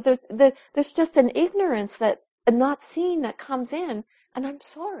stupid. There's just an ignorance that, not seeing that comes in, and I'm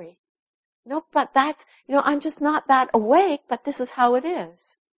sorry. But that's, I'm just not that awake, but this is how it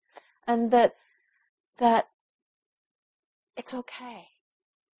is. And that it's okay.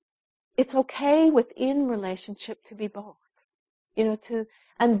 It's okay within relationship to be both.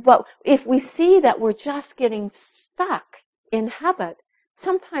 But if we see that we're just getting stuck in habit,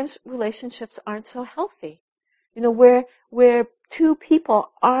 sometimes relationships aren't so healthy. Where two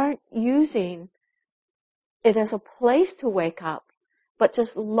people aren't using it as a place to wake up, but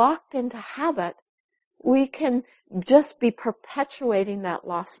just locked into habit, we can just be perpetuating that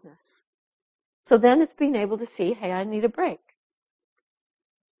lostness. So then it's being able to see, hey, I need a break.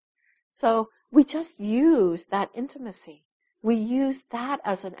 So we just use that intimacy. We use that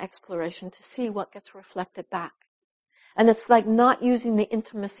as an exploration to see what gets reflected back. And it's like not using the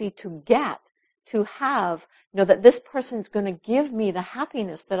intimacy to have, that this person's going to give me the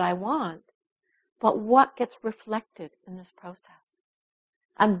happiness that I want, but what gets reflected in this process.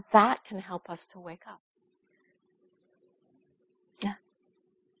 And that can help us to wake up. Yeah.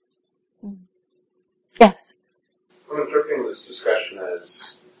 Yes. I'm interpreting this discussion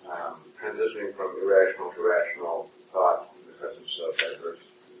as transitioning from irrational to rational thought in the presence of diverse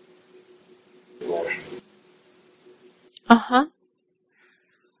emotion. Uh-huh.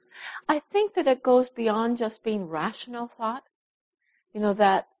 I think that it goes beyond just being rational thought.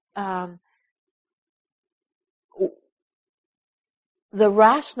 That the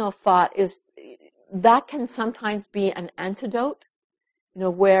rational thought that can sometimes be an antidote,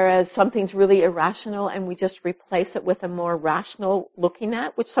 whereas something's really irrational and we just replace it with a more rational looking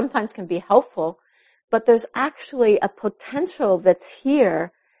at, which sometimes can be helpful, but there's actually a potential that's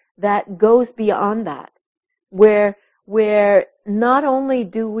here that goes beyond that, where not only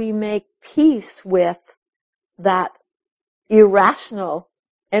do we make peace with that irrational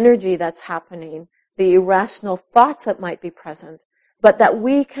energy that's happening, the irrational thoughts that might be present, but that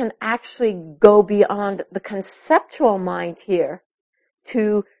we can actually go beyond the conceptual mind here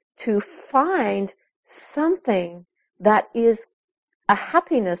to find something that is a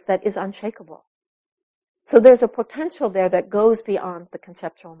happiness that is unshakable. So there's a potential there that goes beyond the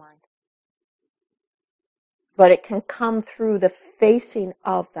conceptual mind. But it can come through the facing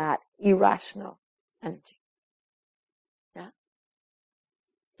of that irrational energy. Yeah?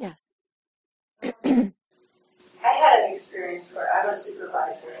 Yes. I had an experience where I'm a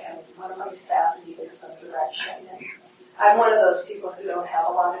supervisor and one of my staff needed some direction. And I'm one of those people who don't have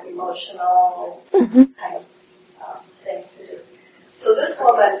a lot of emotional kind of things to do. So this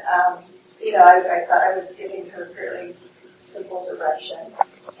woman, I thought I was giving her fairly simple direction,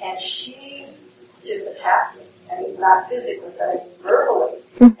 and she just attacked me. I mean, not physically, but verbally.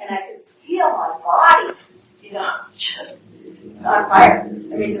 And I could feel my body, just on fire.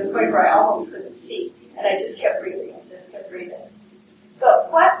 I mean, to the point where I almost couldn't see. And I just kept breathing and just kept breathing.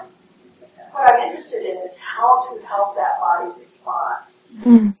 But what I'm interested in is how to help that body response.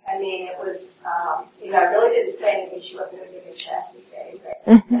 I mean, it was, I really didn't say anything. She wasn't going to give me a chance to say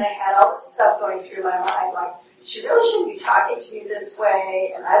anything. And I had all this stuff going through my mind, like, she really shouldn't be talking to me this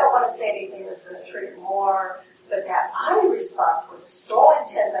way, and I don't want to say anything that's going to trigger more. But that body response was so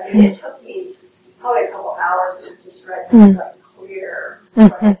intense. I mean, it took me probably a couple hours to just clear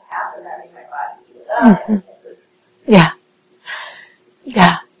what had happened. I mean, my body did that.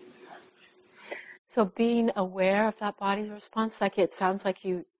 Yeah. So being aware of that body response, like it sounds like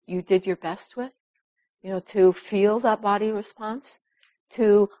you did your best with, to feel that body response,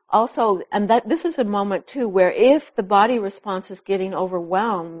 to also, and that this is a moment too where if the body response is getting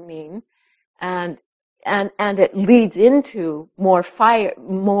overwhelming and it leads into more fire,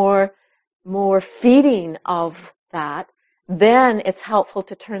 more feeding of that, then it's helpful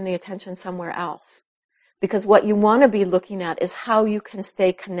to turn the attention somewhere else. Because what you want to be looking at is how you can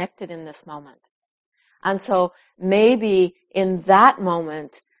stay connected in this moment. And so maybe in that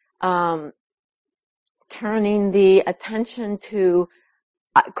moment, turning the attention to,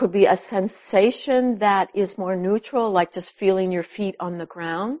 could be a sensation that is more neutral, like just feeling your feet on the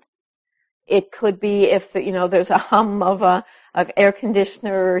ground. It could be if, there's a hum of an air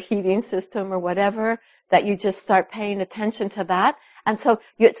conditioner or heating system or whatever, that you just start paying attention to that. And so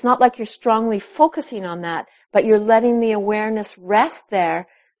it's not like you're strongly focusing on that, but you're letting the awareness rest there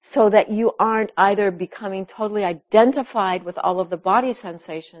so that you aren't either becoming totally identified with all of the body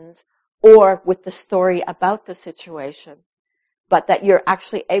sensations or with the story about the situation, but that you're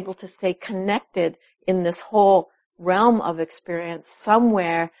actually able to stay connected in this whole realm of experience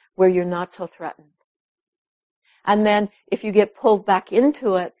somewhere where you're not so threatened. And then if you get pulled back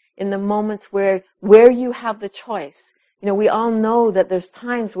into it in the moments where you have the choice, we all know that there's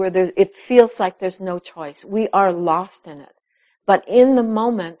times where it feels like there's no choice. We are lost in it. But in the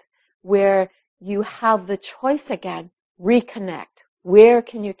moment where you have the choice again, reconnect. Where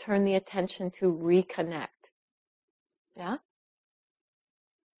can you turn the attention to reconnect? Yeah?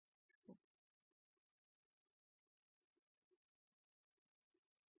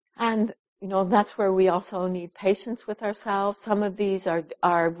 And, that's where we also need patience with ourselves. Some of these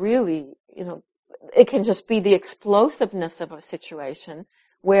are really, it can just be the explosiveness of a situation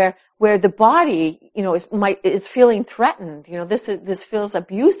where the body, is feeling threatened. This feels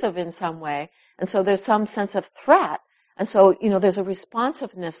abusive in some way. And so there's some sense of threat. And so, there's a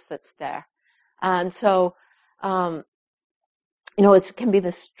responsiveness that's there. And so, it can be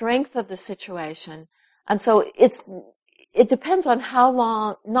the strength of the situation. And so it depends on how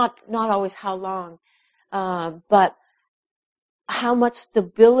long, not always how long, but how much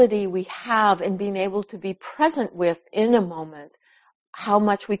stability we have in being able to be present with in a moment, how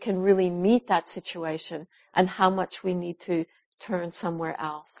much we can really meet that situation, and how much we need to turn somewhere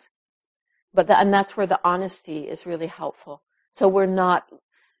else. And that's where the honesty is really helpful. So we're not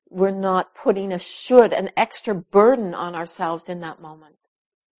putting an extra burden on ourselves in that moment.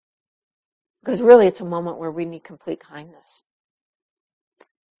 Because really it's a moment where we need complete kindness.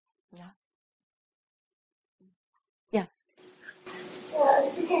 Yeah. Yes. Yeah,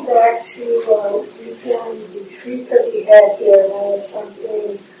 thinking back to weekend retreat that we had here, and I had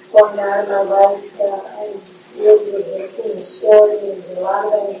something going on in my life that I really was making a story, and there was a lot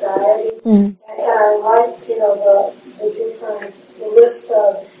of anxiety. Mm. And I liked, the list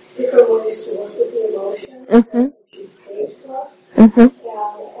of different ways to work with the emotions that she gave to us. Mm-hmm. And I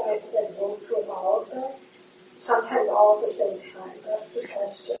said, work with all of them. Sometimes all at the same time. That's the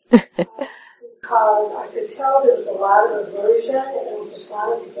question. Because I could tell there was a lot of aversion and I just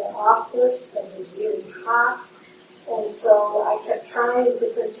wanted to get off this and it was really hot. And so I kept trying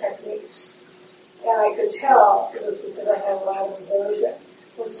different techniques. And I could tell it was because I had a lot of aversion.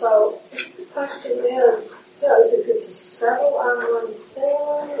 And so the question is it good to settle on one thing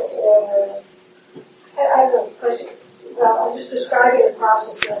or I don't know, question. Well, I'm just describing the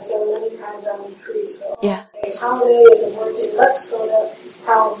process that I've done many times on retreats. So, Yeah. okay, how many isn't working? Let's go to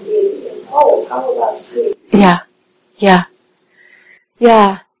column B. And how about sleep? Yeah. Yeah.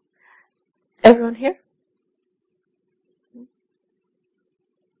 Yeah. Everyone here?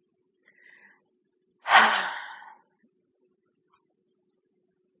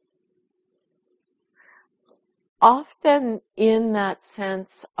 Often in that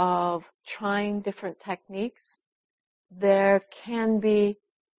sense of trying different techniques, there can be,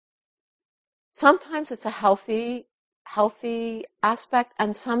 sometimes it's a healthy aspect,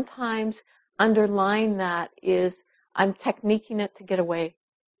 and sometimes underlying that is I'm techniquing it to get away,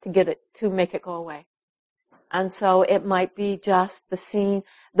 to make it go away. And so it might be just the scene,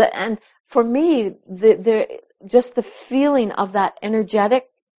 and for me, just the feeling of that energetic,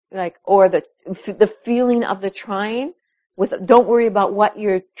 or the feeling of the trying, don't worry about what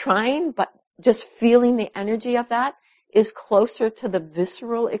you're trying, but just feeling the energy of that is closer to the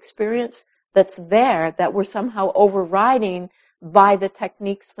visceral experience that's there, that we're somehow overriding by the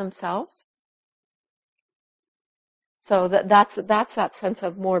techniques themselves. So that's that sense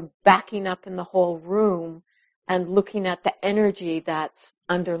of more backing up in the whole room and looking at the energy that's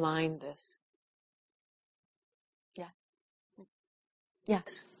underlying this. Yeah.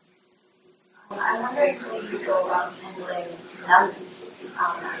 Yes. I'm wondering how you go about handling numbness. Riding a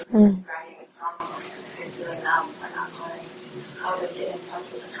strong emotion, if you're feeling numb or not knowing how to get in touch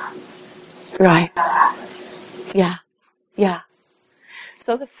with the strong emotion. Right. Yeah. Yeah.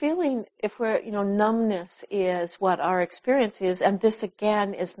 So the feeling, if numbness is what our experience is, and this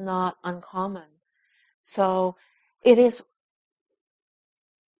again is not uncommon. So it is,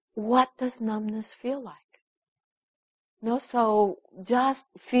 what does numbness feel like? So just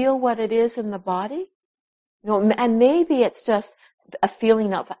feel what it is in the body. And maybe it's just a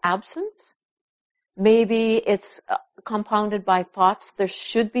feeling of absence. Maybe it's compounded by thoughts there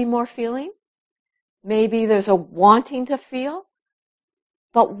should be more feeling. Maybe there's a wanting to feel.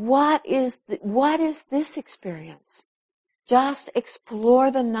 But what is this experience? Just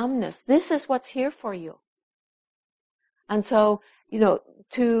explore the numbness. This is what's here for you. And so,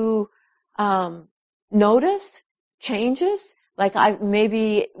 to notice changes. Like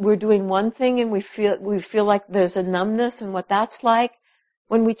maybe we're doing one thing and we feel like there's a numbness, and what that's like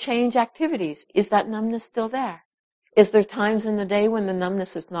when we change activities. Is that numbness still there? Is there times in the day when the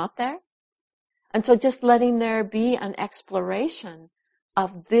numbness is not there? And so just letting there be an exploration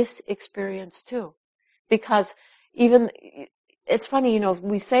of this experience too. Because it's funny,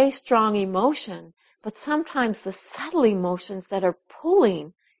 we say strong emotion, but sometimes the subtle emotions that are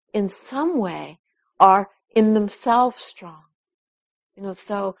pulling in some way are in themselves strong.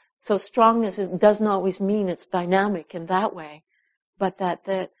 So strongness doesn't always mean it's dynamic in that way, but that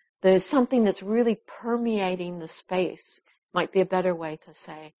there's something that's really permeating the space, might be a better way to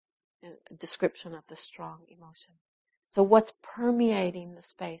say, a description of the strong emotion. So what's permeating the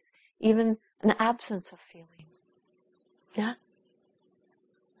space? Even an absence of feeling. Yeah?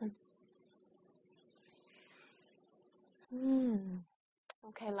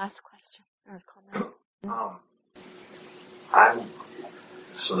 Okay, last question or comment.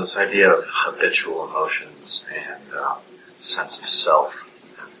 So this idea of habitual emotions and sense of self,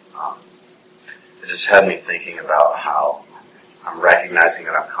 um, it just had me thinking about how I'm recognizing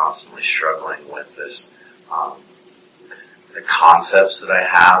that I'm constantly struggling with this, the concepts that I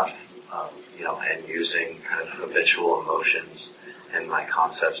have, and using kind of habitual emotions and my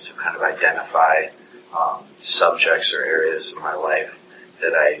concepts to kind of identify subjects or areas in my life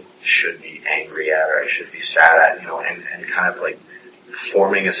that I should be angry at or I should be sad at, and kind of like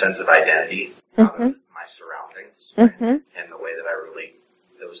forming a sense of identity out of my surroundings, right? And the way that I relate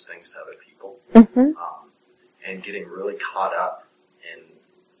those things to other people, and getting really caught up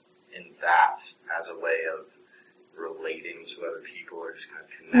in that as a way of relating to other people or just kind of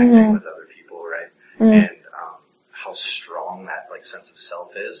connecting with other people, right? And how strong that like sense of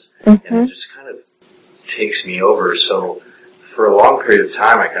self is, and it just kind of takes me over. So for a long period of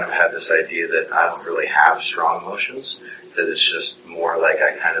time, I kind of had this idea that I don't really have strong emotions, that it's just more like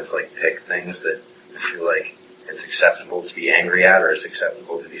I kind of like pick things that I feel like it's acceptable to be angry at or it's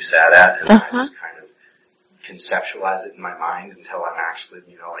acceptable to be sad at, and I just kind of conceptualize it in my mind until I'm actually,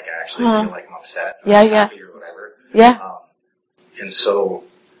 I actually feel like I'm upset or I'm happy or whatever. And so,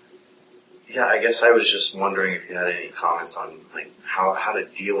 I guess I was just wondering if you had any comments on like how to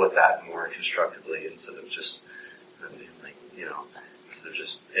deal with that more constructively instead of just instead of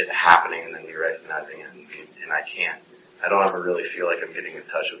just it happening and then me recognizing it, and I don't ever really feel like I'm getting in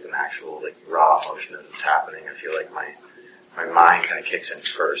touch with an actual like raw emotion as it's happening. I feel like my mind kind of kicks in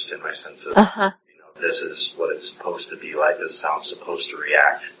first, and my sense of this is what it's supposed to be like. This is how I'm supposed to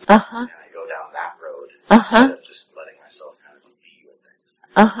react, and I go down that road instead of just letting myself kind of be with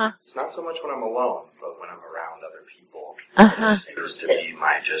things. It's not so much when I'm alone, but when I'm around other people, it seems to be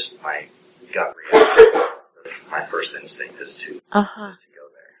my gut reaction. My first instinct is to go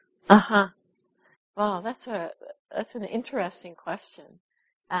there. Wow, that's an interesting question.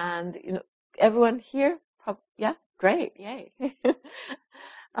 And everyone here, great, yay.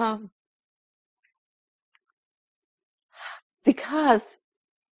 Because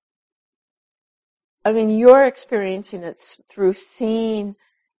you're experiencing it through seeing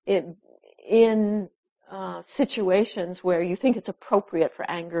it in situations where you think it's appropriate for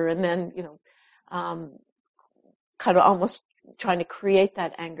anger, and then kind of almost trying to create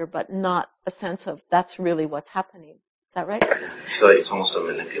that anger, but not a sense of that's really what's happening. Is that right? So it's almost a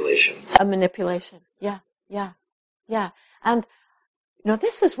manipulation. A manipulation. Yeah. And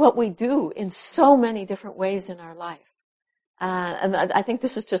this is what we do in so many different ways in our life. And I think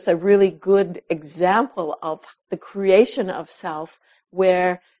this is just a really good example of the creation of self,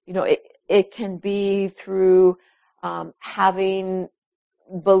 where it can be through having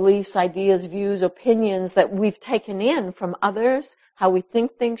beliefs, ideas, views, opinions that we've taken in from others, how we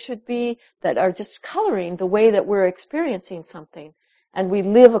think things should be, that are just coloring the way that we're experiencing something. And we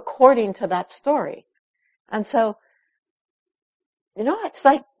live according to that story. And so, it's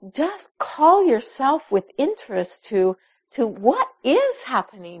like just call yourself with interest to what is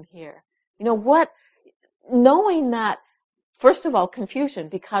happening here. Knowing that, first of all, confusion,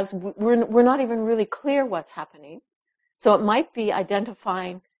 because we're not even really clear what's happening. So it might be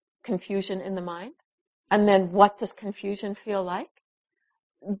identifying confusion in the mind, and then what does confusion feel like?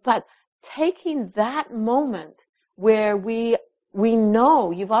 But taking that moment where we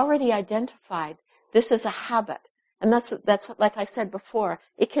know you've already identified this is a habit, and that's like I said before,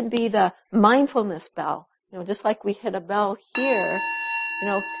 it can be the mindfulness bell. Just like we hit a bell here,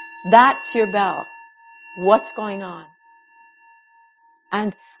 that's your bell. What's going on?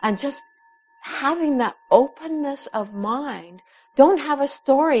 And just having that openness of mind. Don't have a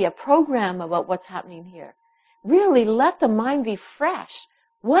story, a program about what's happening here. Really let the mind be fresh.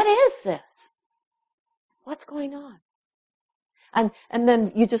 What is this? What's going on? And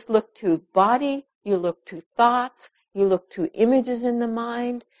then you just look to body, you look to thoughts, you look to images in the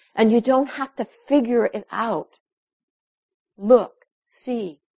mind, and you don't have to figure it out. Look,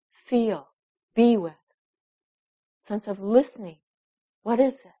 see, feel, be with. Sense of listening. What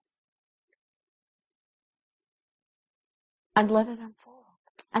is this? And let it unfold.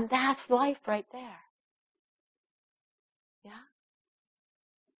 And that's life right there. Yeah?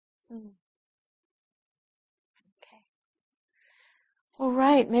 Okay. All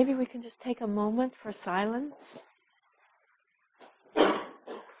right, maybe we can just take a moment for silence.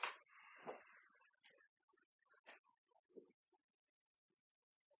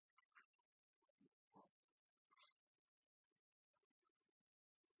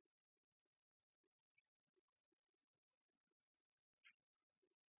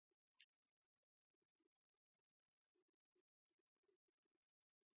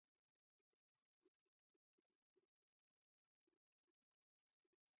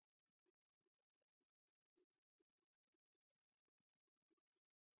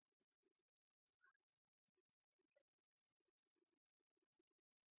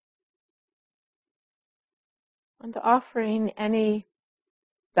 and offering any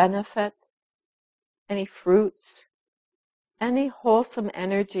benefit, any fruits, any wholesome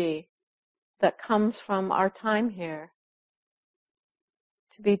energy that comes from our time here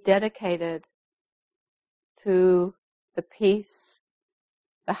to be dedicated to the peace,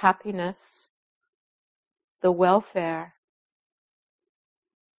 the happiness, the welfare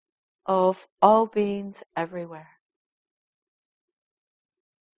of all beings everywhere.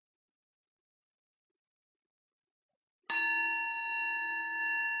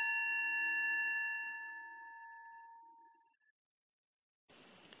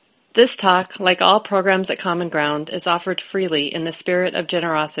 This talk, like all programs at Common Ground, is offered freely in the spirit of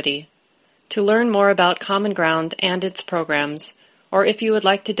generosity. To learn more about Common Ground and its programs, or if you would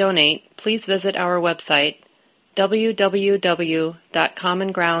like to donate, please visit our website,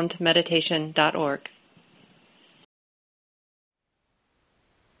 www.commongroundmeditation.org.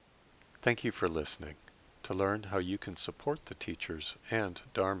 Thank you for listening. To learn how you can support the teachers and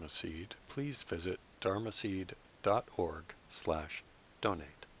Dharma Seed, please visit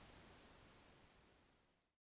dharmaseed.org/donate.